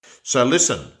So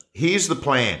listen, here's the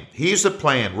plan. Here's the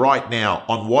plan right now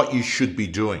on what you should be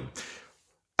doing.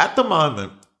 At the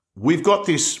moment, we've got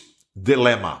this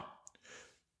dilemma.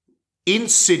 In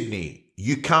Sydney,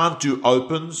 you can't do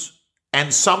opens,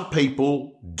 and some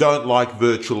people don't like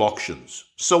virtual auctions.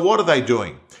 So what are they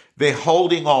doing? They're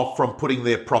holding off from putting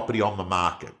their property on the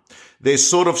market. They're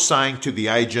sort of saying to the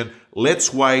agent,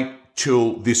 let's wait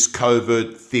till this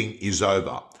COVID thing is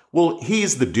over. Well,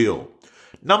 here's the deal.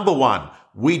 Number one,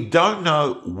 we don't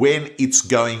know when it's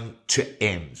going to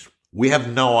end. We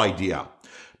have no idea.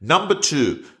 Number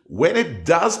two, when it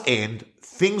does end,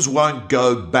 things won't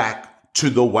go back to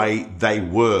the way they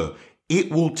were.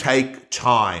 It will take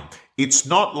time. It's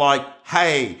not like,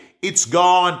 hey, it's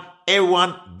gone,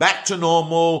 everyone back to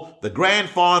normal, the grand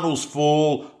final's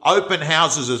full, open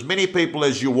houses, as many people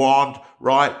as you want,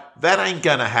 right? That ain't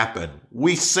going to happen.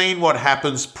 We've seen what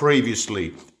happens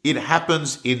previously. It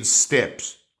happens in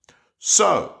steps.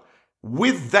 So,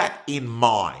 with that in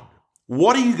mind,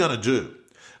 what are you going to do?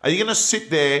 Are you going to sit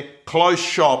there, close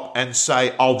shop and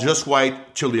say, I'll just wait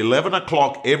till 11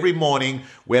 o'clock every morning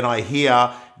when I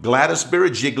hear Gladys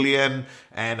Berejiklian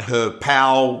and her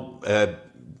pal,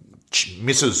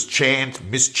 Mrs. Chant,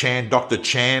 Miss Chan, Dr.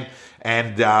 Chan,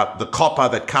 and the copper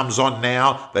that comes on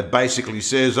now that basically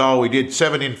says, oh, we did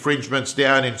 7 infringements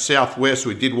down in Southwest,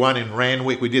 we did 1 in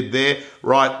Randwick, we did there,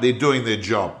 right? They're doing their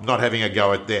job, not having a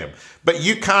go at them. But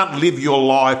you can't live your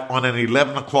life on an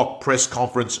 11 o'clock press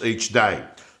conference each day.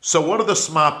 So what are the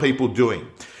smart people doing?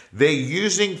 They're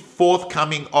using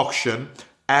forthcoming auction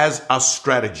as a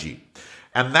strategy.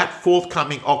 And that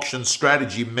forthcoming auction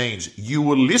strategy means you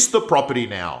will list the property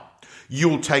now. You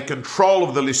will take control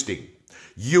of the listing.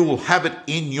 You will have it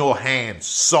in your hands,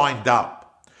 signed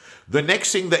up. The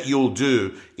next thing that you'll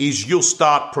do is you'll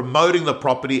start promoting the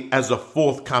property as a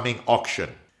forthcoming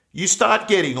auction. You start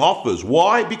getting offers.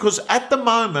 Why? Because at the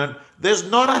moment, there's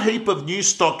not a heap of new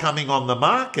stock coming on the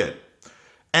market.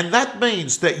 And that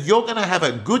means that you're going to have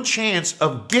a good chance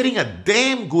of getting a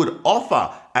damn good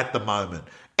offer at the moment.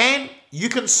 And you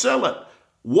can sell it.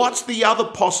 What's the other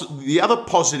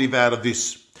positive out of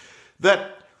this?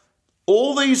 That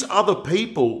all these other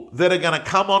people that are going to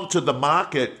come onto the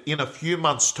market in a few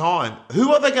months' time,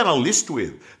 who are they going to list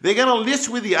with? They're going to list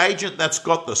with the agent that's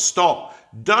got the stock.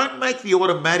 Don't make the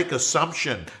automatic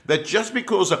assumption that just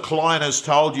because a client has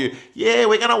told you, yeah,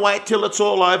 we're going to wait till it's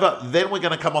all over, then we're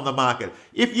going to come on the market.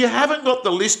 If you haven't got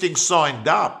the listing signed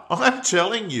up, I'm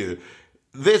telling you,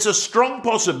 there's a strong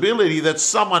possibility that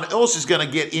someone else is going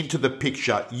to get into the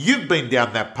picture. You've been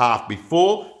down that path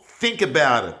before. Think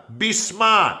about it. Be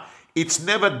smart. It's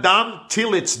never done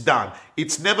till it's done.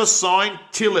 It's never signed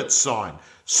till it's signed.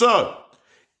 So,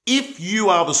 if you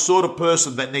are the sort of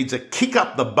person that needs a kick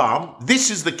up the bum, this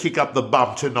is the kick up the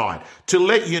bum tonight to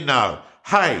let you know,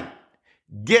 hey,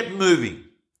 get moving.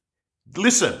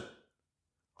 Listen,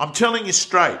 I'm telling you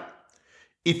straight.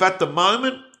 If at the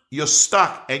moment you're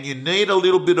stuck and you need a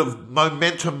little bit of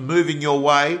momentum moving your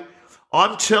way,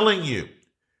 I'm telling you,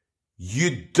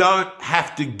 you don't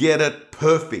have to get it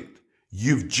perfect.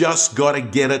 You've just got to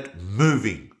get it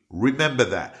moving. Remember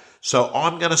that. So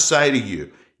I'm going to say to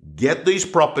you, get these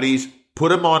properties, put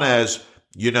them on as,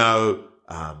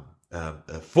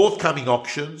 forthcoming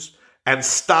auctions, and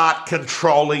start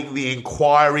controlling the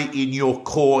inquiry in your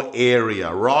core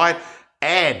area, right?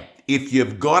 And if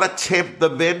you've got to tempt the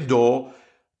vendor,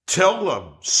 tell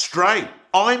them straight,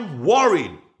 I'm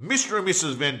worried, Mr. and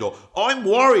Mrs. Vendor, I'm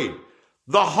worried.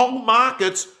 The whole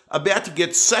market's about to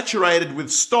get saturated with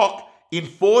stock in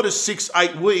 4 to 6,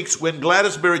 8 weeks when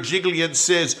Gladys Berejiklian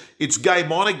says it's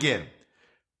game on again.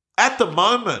 At the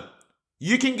moment,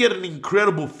 you can get an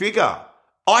incredible figure.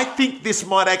 I think this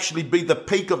might actually be the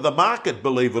peak of the market,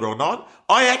 believe it or not.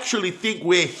 I actually think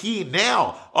we're here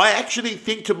now. I actually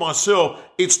think to myself,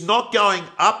 it's not going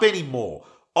up anymore.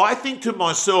 I think to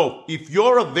myself, if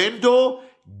you're a vendor,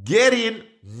 get in,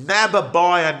 nab a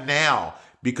buyer now.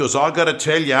 Because I got to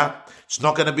tell you, it's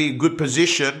not going to be a good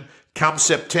position come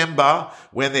September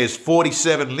when there's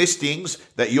 47 listings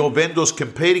that your vendor's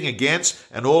competing against,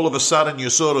 and all of a sudden you're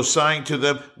sort of saying to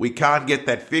them, we can't get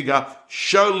that figure.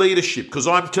 Show leadership, because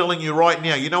I'm telling you right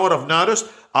now, you know what I've noticed?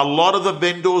 A lot of the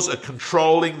vendors are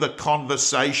controlling the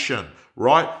conversation,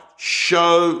 right?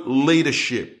 Show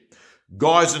leadership.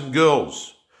 Guys and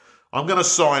girls, I'm going to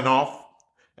sign off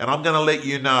and I'm going to let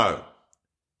you know,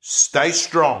 stay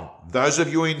strong. Those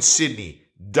of you in Sydney,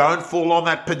 don't fall on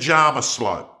that pajama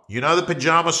slope. You know the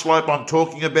pajama slope I'm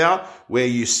talking about, where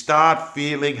you start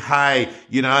feeling, hey,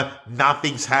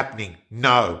 nothing's happening.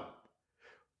 No.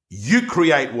 You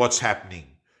create what's happening.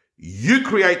 You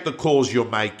create the calls you're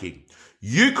making.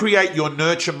 You create your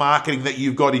nurture marketing that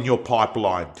you've got in your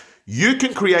pipeline. You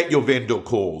can create your vendor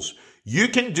calls. You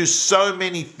can do so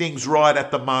many things right at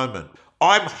the moment.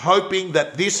 I'm hoping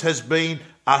that this has been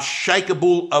a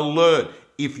shakeable alert.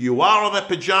 If you are on that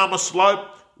pajama slope,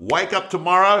 wake up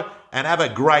tomorrow and have a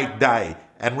great day.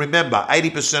 And remember,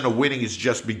 80% of winning is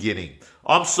just beginning.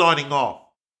 I'm signing off.